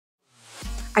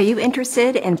Are you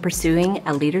interested in pursuing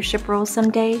a leadership role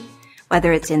someday?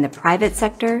 Whether it's in the private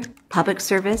sector, public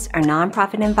service, or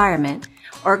nonprofit environment,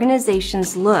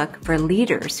 organizations look for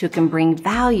leaders who can bring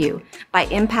value by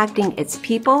impacting its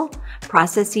people,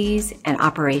 processes, and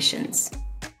operations.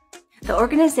 The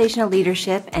Organizational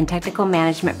Leadership and Technical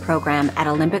Management program at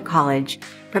Olympic College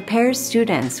prepares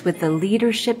students with the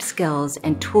leadership skills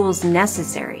and tools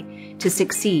necessary to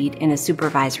succeed in a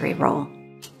supervisory role.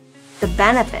 The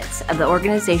benefits of the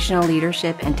Organizational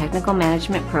Leadership and Technical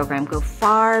Management program go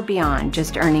far beyond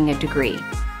just earning a degree.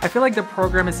 I feel like the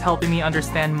program is helping me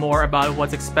understand more about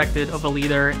what's expected of a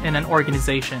leader in an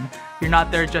organization. You're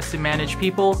not there just to manage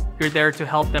people, you're there to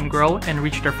help them grow and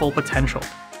reach their full potential.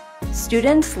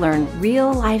 Students learn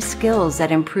real-life skills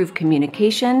that improve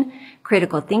communication,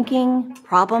 critical thinking,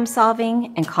 problem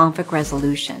solving, and conflict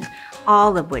resolution,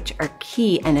 all of which are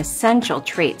key and essential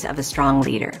traits of a strong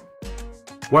leader.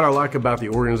 What I like about the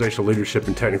Organizational Leadership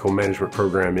and Technical Management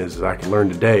program is I can learn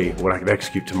today what I can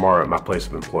execute tomorrow at my place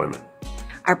of employment.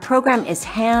 Our program is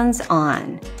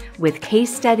hands-on with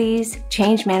case studies,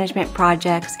 change management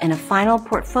projects, and a final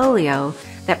portfolio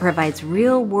that provides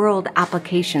real-world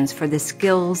applications for the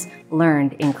skills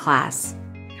learned in class.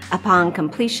 Upon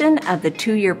completion of the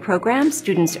 2-year program,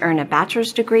 students earn a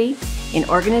bachelor's degree in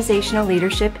Organizational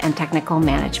Leadership and Technical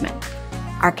Management.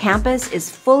 Our campus is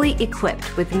fully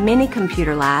equipped with many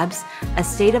computer labs, a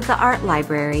state-of-the-art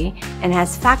library, and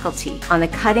has faculty on the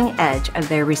cutting edge of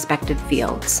their respective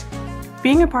fields.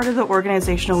 Being a part of the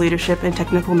Organizational Leadership and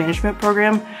Technical Management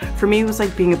program, for me, was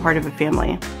like being a part of a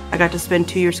family. I got to spend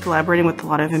 2 years collaborating with a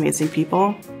lot of amazing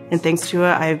people, and thanks to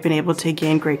it, I have been able to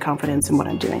gain great confidence in what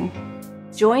I'm doing.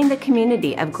 Join the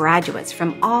community of graduates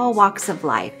from all walks of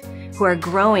life who are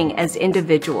growing as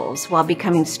individuals while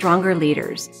becoming stronger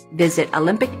leaders. Visit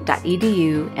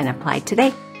olympic.edu and apply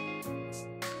today.